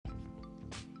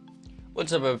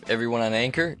What's up, everyone on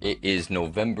Anchor? It is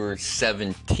November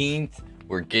 17th.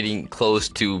 We're getting close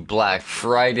to Black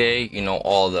Friday,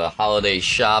 all the holiday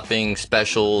shopping,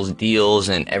 specials, deals,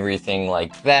 and everything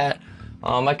like that.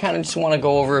 I kind of just want to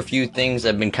go over a few things.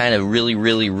 I've been kind of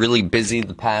really busy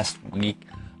the past week.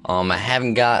 I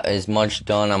haven't got as much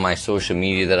done on my social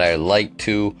media that I'd like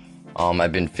to.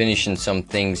 I've been finishing some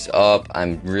things up.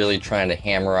 I'm really trying to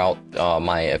hammer out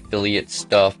my affiliate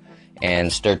stuff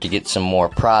and start to get some more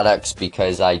products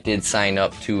because I did sign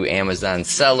up to Amazon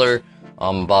Seller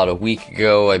about a week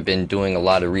ago. I've been doing a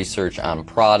lot of research on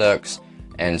products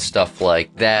and stuff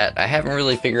like that. I haven't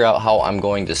really figured out how I'm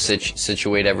going to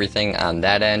situate everything on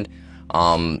that end.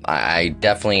 I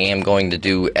definitely am going to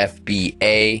do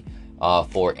FBA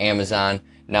for Amazon.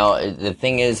 Now, the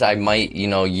thing is, I might,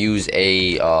 use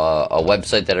a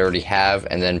website that I already have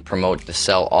and then promote to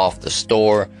sell off the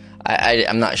store.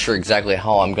 I'm not sure exactly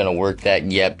how I'm going to work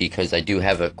that yet because I do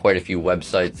have quite a few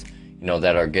websites,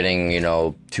 that are getting,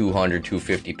 200,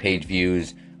 250 page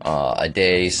views a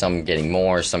day, some getting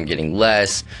more, some getting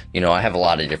less. I have a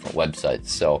lot of different websites.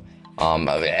 So I'm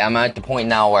at the point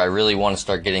now where I really want to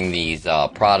start getting these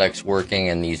products working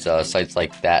and these sites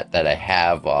like that I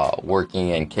have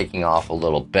working and kicking off a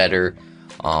little better.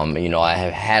 I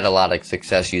have had a lot of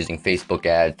success using Facebook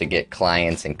ads to get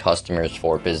clients and customers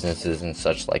for businesses and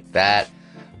such like that.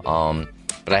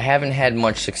 But I haven't had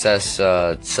much success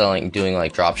doing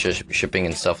like drop shipping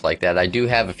and stuff like that. I do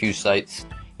have a few sites,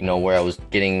 where I was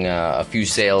getting a few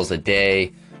sales a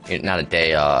day,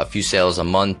 a few sales a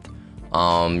month,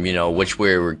 which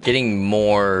were getting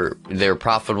more, they're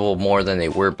profitable more than they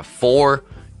were before.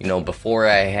 Before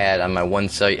I had on my one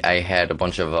site, I had a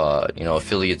bunch of,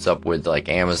 affiliates up with like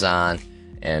Amazon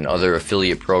and other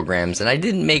affiliate programs. And I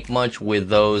didn't make much with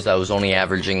those. I was only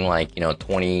averaging like,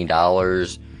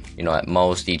 $20, at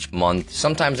most each month.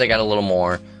 Sometimes I got a little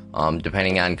more,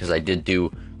 depending on, because I did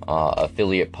do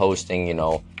affiliate posting,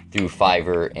 through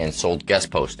Fiverr and sold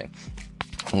guest posting.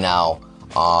 Now,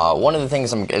 one of the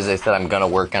things, as I said, I'm going to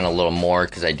work on a little more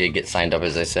because I did get signed up,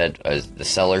 as I said, as the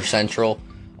Seller Central.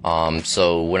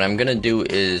 So what I'm going to do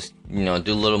is, do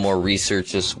a little more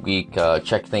research this week,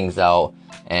 check things out,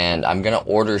 and I'm going to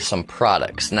order some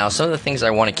products. Now, some of the things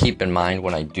I want to keep in mind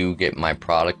when I do get my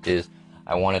product is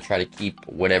I want to try to keep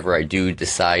whatever I do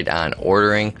decide on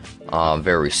ordering,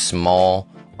 very small.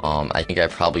 I think I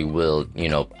probably will,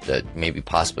 maybe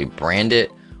possibly brand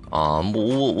it.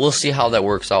 We'll see how that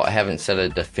works out. I haven't set a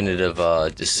definitive,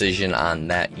 decision on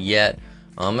that yet.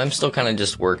 I'm still kind of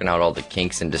just working out all the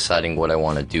kinks and deciding what I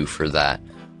want to do for that.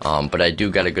 But I do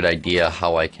got a good idea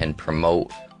how I can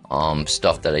promote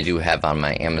stuff that I do have on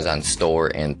my Amazon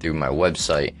store and through my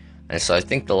website. And so I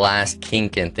think the last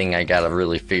kink and thing I got to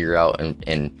really figure out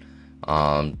and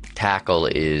tackle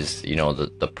is,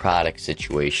 the product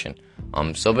situation.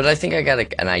 But I think I got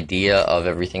an idea of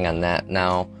everything on that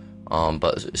now.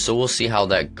 So we'll see how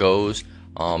that goes.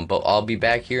 But I'll be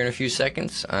back here in a few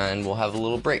seconds and we'll have a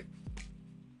little break.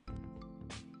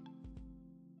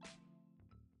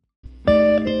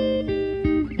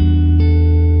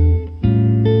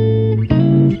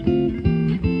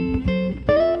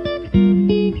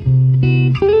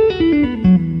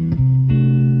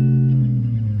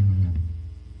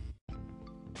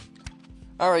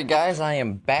 Alright guys, I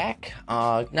am back.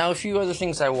 Now a few other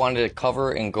things I wanted to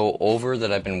cover and go over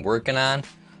that I've been working on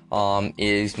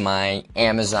is my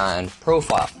Amazon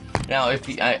profile. Now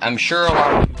I'm sure a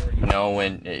lot of you already know,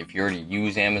 if you already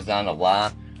use Amazon a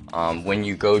lot, when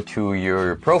you go to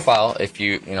your profile, if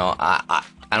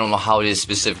I don't know how it is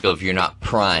specific if you're not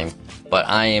Prime, but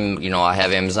I am, I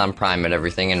have Amazon Prime and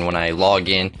everything, and when I log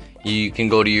in, you can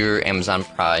go to your Amazon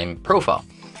Prime profile.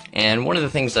 And one of the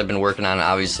things I've been working on,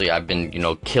 obviously, I've been,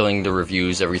 killing the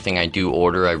reviews. Everything I do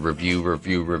order, I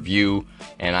review.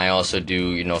 And I also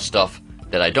do, stuff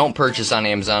that I don't purchase on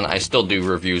Amazon. I still do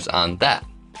reviews on that,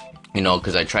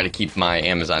 because I try to keep my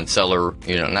Amazon seller,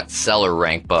 not seller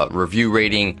rank, but review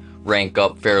rating rank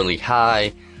up fairly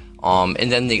high.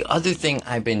 And then the other thing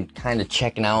I've been kind of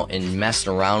checking out and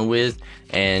messing around with,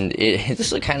 and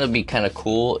this will kind of be kind of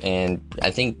cool, and I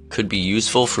think could be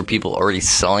useful for people already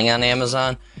selling on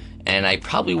Amazon. And I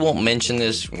probably won't mention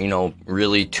this,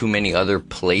 really too many other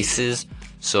places.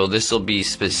 So this will be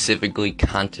specifically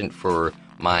content for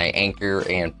my Anchor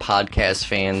and podcast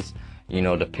fans,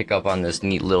 to pick up on this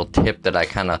neat little tip that I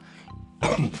kind of,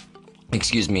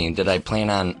 that I plan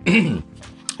on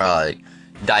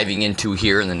diving into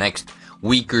here in the next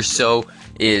week or so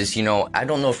is, I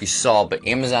don't know if you saw, but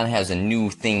Amazon has a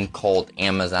new thing called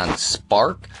Amazon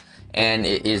Spark. and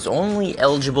it is only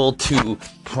eligible to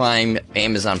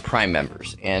Amazon Prime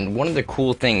members. And one of the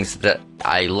cool things that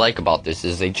I like about this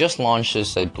is they just launched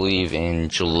this, I believe, in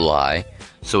July,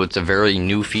 so it's a very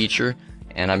new feature,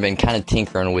 and I've been kind of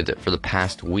tinkering with it for the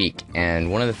past week.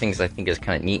 And one of the things I think is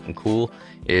kind of neat and cool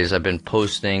is I've been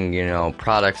posting,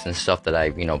 products and stuff that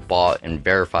I've, bought and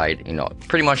verified.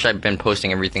 Pretty much I've been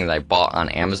posting everything that I bought on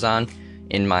Amazon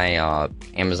in my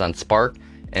Amazon Spark.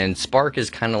 And Spark is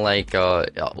kind of like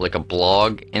a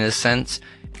blog in a sense,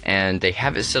 and they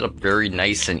have it set up very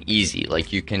nice and easy.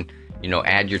 Like you can,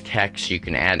 add your text, you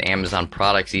can add Amazon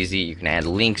products easy, you can add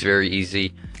links very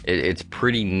easy. It's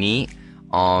pretty neat.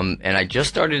 And I just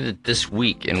started it this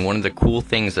week, and one of the cool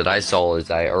things that I saw is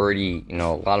I already, a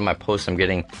lot of my posts I'm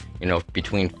getting,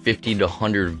 between 50 to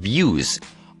 100 views.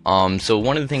 So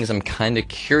one of the things I'm kind of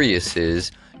curious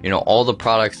is, all the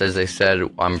products, as I said,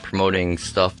 I'm promoting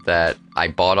stuff that I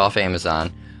bought off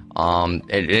Amazon.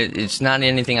 It's not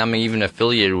anything I'm even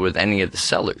affiliated with any of the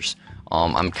sellers.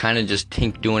 I'm kind of just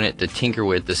doing it to tinker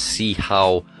with to see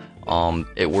how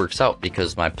it works out,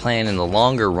 because my plan in the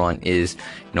longer run is,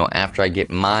 after I get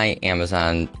my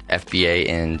Amazon FBA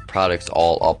and products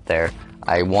all up there,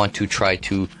 I want to try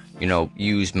to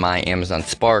use my Amazon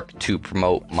Spark to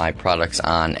promote my products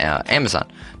on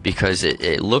Amazon, because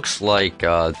it looks like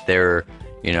they're,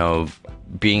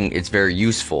 it's very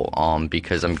useful,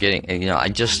 because I'm getting, I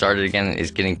just started again,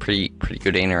 is getting pretty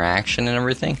good interaction and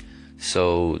everything.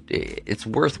 So it's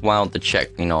worthwhile to check,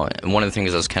 and one of the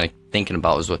things I was kind of thinking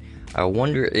about was, I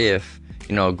wonder if,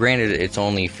 granted it's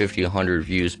only 50 to 100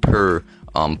 views per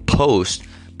post,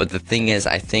 but the thing is,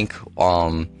 I think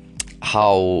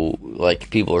how like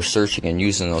people are searching and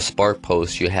using those Spark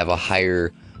posts, you have a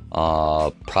higher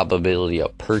probability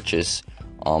of purchase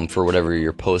for whatever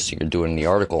you're posting or doing the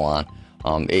article on.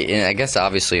 And I guess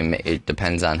obviously it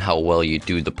depends on how well you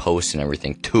do the post and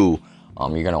everything too.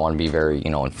 You're going to want to be very,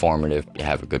 informative,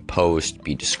 have a good post,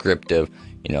 be descriptive,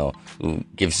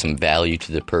 give some value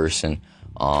to the person.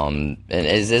 And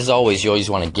as always, you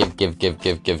always want to give.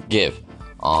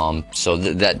 So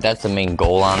that's the main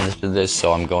goal on this.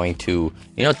 So I'm going to,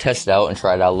 test it out and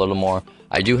try it out a little more.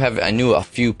 I knew a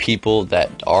few people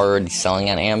that are already selling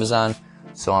on Amazon.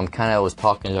 So was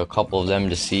talking to a couple of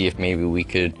them to see if maybe we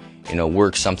could,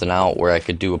 work something out where I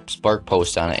could do a Spark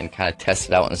post on it and kind of test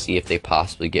it out and see if they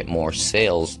possibly get more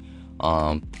sales,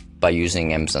 by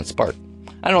using Amazon Spark.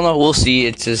 I don't know. We'll see.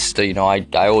 It's just, I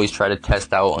always try to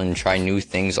test out and try new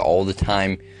things all the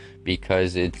time,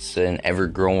 because it's an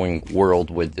ever-growing world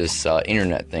with this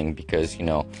internet thing, because,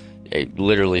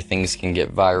 literally things can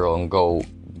get viral and go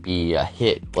be a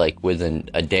hit, like within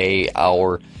a day,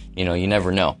 hour, you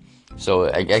never know.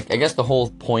 So I guess the whole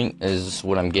point is,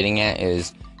 what I'm getting at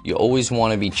is, you always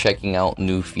want to be checking out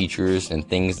new features and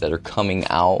things that are coming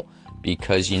out,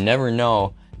 because you never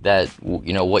know that,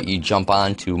 what you jump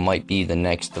onto might be the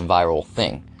next viral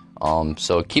thing.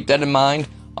 So keep that in mind.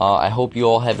 I hope you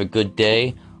all have a good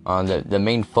day. The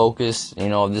main focus,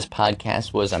 of this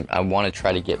podcast was I want to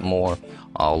try to get more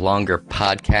longer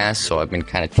podcasts, so I've been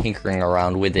kind of tinkering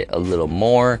around with it a little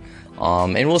more,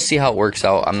 and we'll see how it works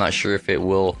out. I'm not sure if it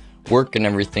will work and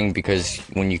everything, because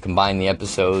when you combine the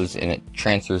episodes and it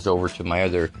transfers over to my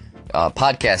other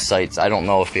podcast sites, I don't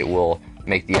know if it will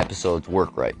make the episodes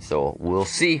work right. So we'll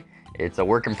see. It's a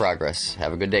work in progress.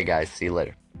 Have a good day, guys. See you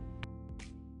later.